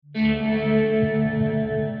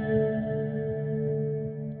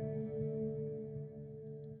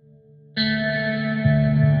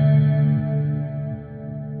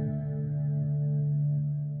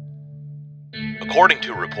According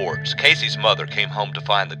to reports, Casey's mother came home to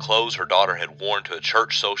find the clothes her daughter had worn to a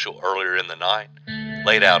church social earlier in the night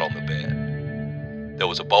laid out on the bed. There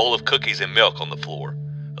was a bowl of cookies and milk on the floor,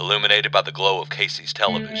 illuminated by the glow of Casey's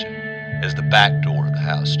television, as the back door of the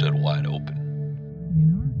house stood wide open.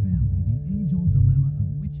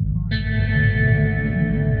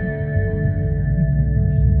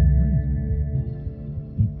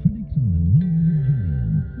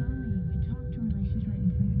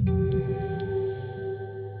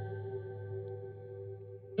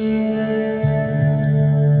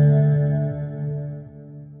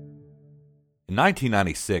 In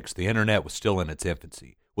 1996, the internet was still in its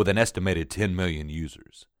infancy, with an estimated 10 million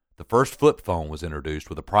users. The first flip phone was introduced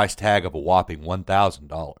with a price tag of a whopping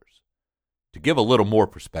 $1,000. To give a little more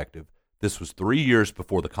perspective, this was 3 years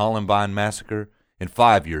before the Columbine Massacre and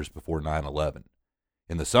 5 years before 9/11.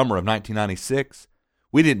 In the summer of 1996,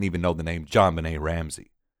 we didn't even know the name JonBenet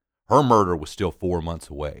Ramsey. Her murder was still 4 months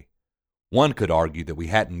away. One could argue that we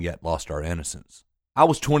hadn't yet lost our innocence. I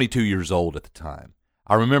was 22 years old at the time.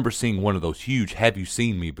 I remember seeing one of those huge "Have You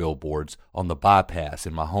Seen Me" billboards on the bypass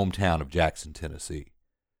in my hometown of Jackson, Tennessee.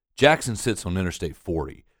 Jackson sits on Interstate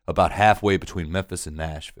 40, about halfway between Memphis and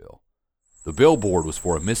Nashville. The billboard was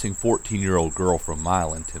for a missing 14-year-old girl from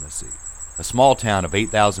Milan, Tennessee, a small town of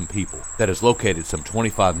 8,000 people that is located some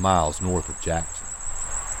 25 miles north of Jackson.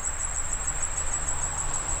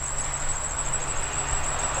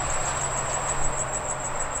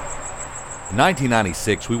 In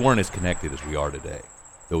 1996, we weren't as connected as we are today.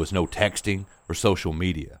 There was no texting or social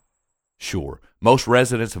media. Sure, most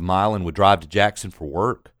residents of Milan would drive to Jackson for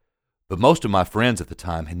work, but most of my friends at the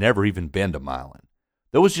time had never even been to Milan.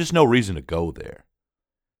 There was just no reason to go there.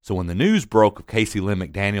 So when the news broke of Casey Lynn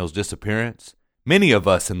McDaniel's disappearance, many of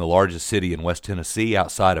us in the largest city in West Tennessee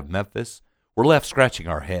outside of Memphis were left scratching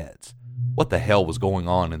our heads. What the hell was going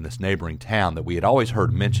on in this neighboring town that we had always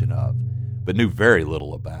heard mention of, but knew very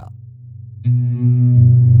little about?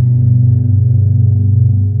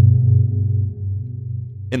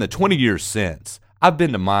 In the 20 years since, I've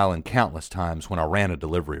been to Milan countless times when I ran a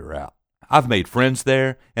delivery route. I've made friends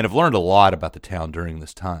there and have learned a lot about the town during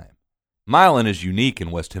this time. Milan is unique in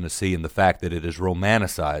West Tennessee in the fact that it is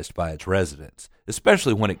romanticized by its residents,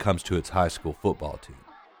 especially when it comes to its high school football team.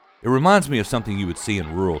 It reminds me of something you would see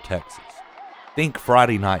in rural Texas. Think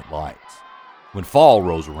Friday Night Lights. When fall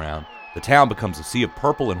rolls around, the town becomes a sea of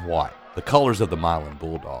purple and white, the colors of the Milan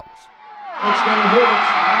Bulldogs.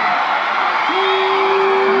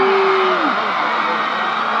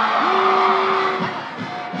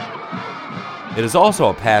 It is also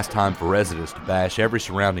a pastime for residents to bash every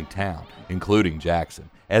surrounding town, including Jackson,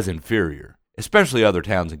 as inferior, especially other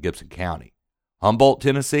towns in Gibson County. Humboldt,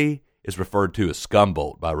 Tennessee, is referred to as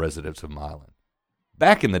Scumboldt by residents of Milan.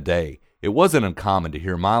 Back in the day, it wasn't uncommon to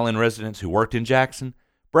hear Milan residents who worked in Jackson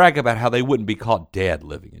brag about how they wouldn't be caught dead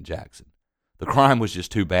living in Jackson. The crime was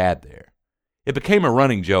just too bad there. It became a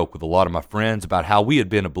running joke with a lot of my friends about how we had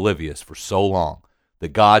been oblivious for so long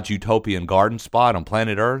that God's utopian garden spot on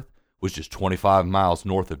planet Earth was just 25 miles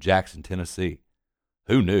north of Jackson, Tennessee.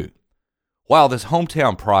 Who knew? While this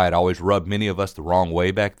hometown pride always rubbed many of us the wrong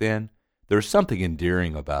way back then, there is something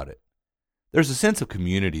endearing about it. There's a sense of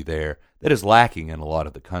community there that is lacking in a lot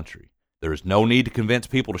of the country. There is no need to convince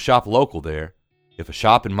people to shop local there. If a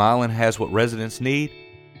shop in Milan has what residents need,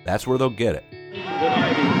 that's where they'll get it. We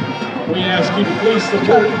ask you to please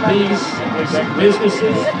support these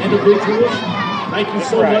businesses, individuals. Thank you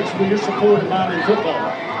so much for your support of Milan football.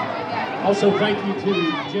 Also, thank you to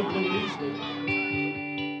Jim Louise.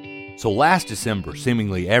 So last December,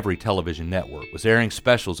 seemingly every television network was airing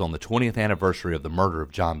specials on the 20th anniversary of the murder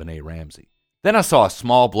of JonBenet Ramsey. Then I saw a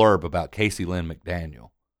small blurb about Casey Lynn McDaniel.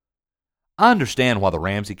 I understand why the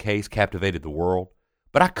Ramsey case captivated the world,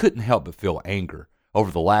 but I couldn't help but feel anger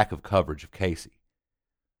over the lack of coverage of Casey.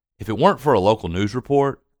 If it weren't for a local news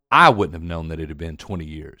report, I wouldn't have known that it had been 20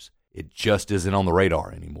 years. It just isn't on the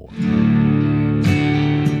radar anymore.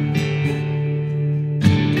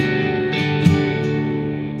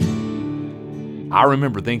 I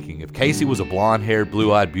remember thinking if Casey was a blonde-haired,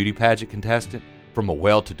 blue-eyed beauty pageant contestant from a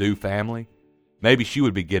well-to-do family, maybe she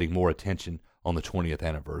would be getting more attention on the 20th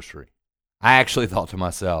anniversary. I actually thought to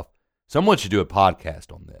myself, someone should do a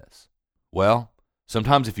podcast on this. Well,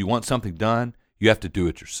 sometimes if you want something done, you have to do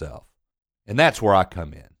it yourself. And that's where I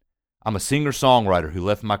come in. I'm a singer-songwriter who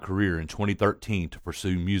left my career in 2013 to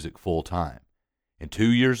pursue music full-time. And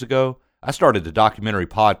 2 years ago, I started a documentary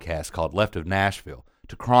podcast called Left of Nashville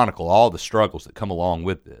to chronicle all the struggles that come along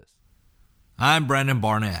with this. I'm Brandon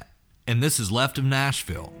Barnett, and this is Left of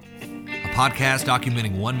Nashville, a podcast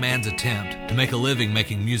documenting one man's attempt to make a living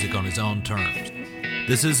making music on his own terms.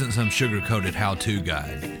 This isn't some sugar-coated how-to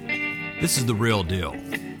guide. This is the real deal.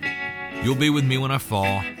 You'll be with me when I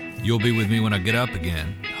fall. You'll be with me when I get up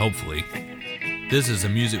again, hopefully. This is a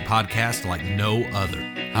music podcast like no other.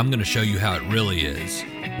 I'm going to show you how it really is,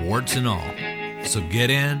 warts and all. So get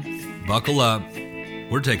in, buckle up.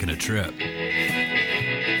 We're taking a trip.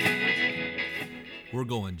 We're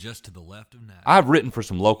going just to the left of Nashville. I've written for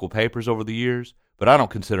some local papers over the years, but I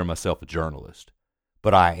don't consider myself a journalist.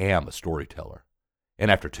 But I am a storyteller. And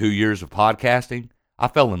after 2 years of podcasting, I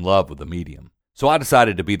fell in love with the medium. So I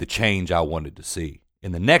decided to be the change I wanted to see.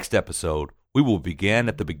 In the next episode, we will begin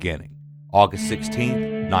at the beginning, August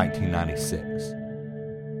 16th, 1996.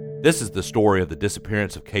 This is the story of the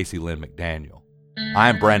disappearance of Casey Lynn McDaniel. I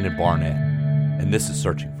am Brandon Barnett, and this is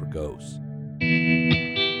Searching for Ghosts.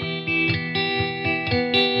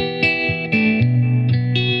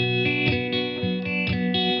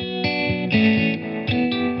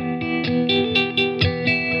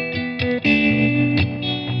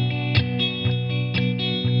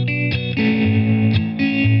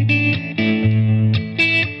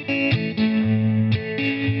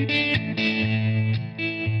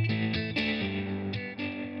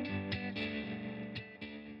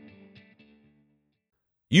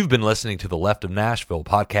 You've been listening to the Left of Nashville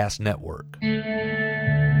Podcast Network.